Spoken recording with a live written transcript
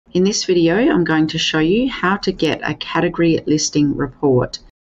In this video, I'm going to show you how to get a category listing report.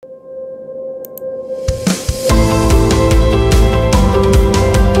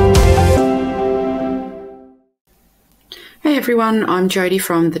 Hey everyone, I'm Jodie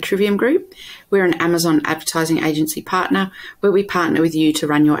from the Trivium Group. We're an Amazon advertising agency partner where we partner with you to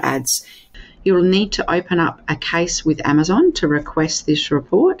run your ads. You'll need to open up a case with Amazon to request this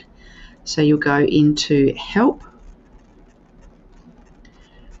report. So you'll go into Help,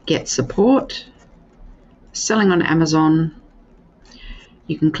 Get Support, Selling on Amazon.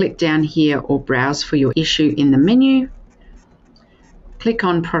 You can click down here or browse for your issue in the menu. Click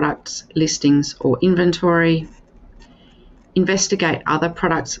on Products, Listings or Inventory. Investigate other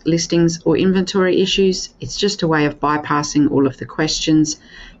products, listings or inventory issues. It's just a way of bypassing all of the questions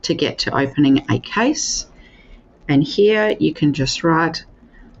to get to opening a case. And here you can just write,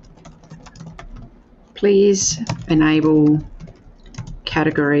 please enable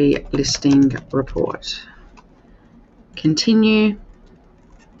category listing report. Continue.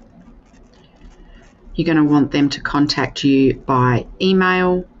 You're going to want them to contact you by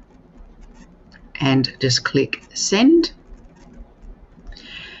email and just click send.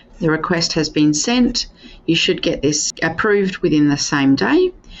 The request has been sent. You should get this approved within the same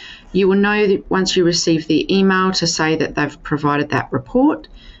day. You will know that once you receive the email to say that they've provided that report,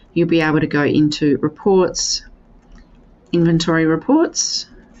 you'll be able to go into Reports, Inventory Reports,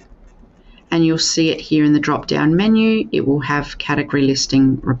 and you'll see it here in the drop-down menu. It will have Category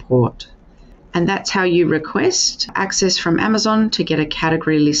Listing Report. And that's how you request access from Amazon to get a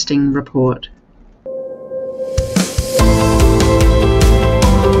category listing report.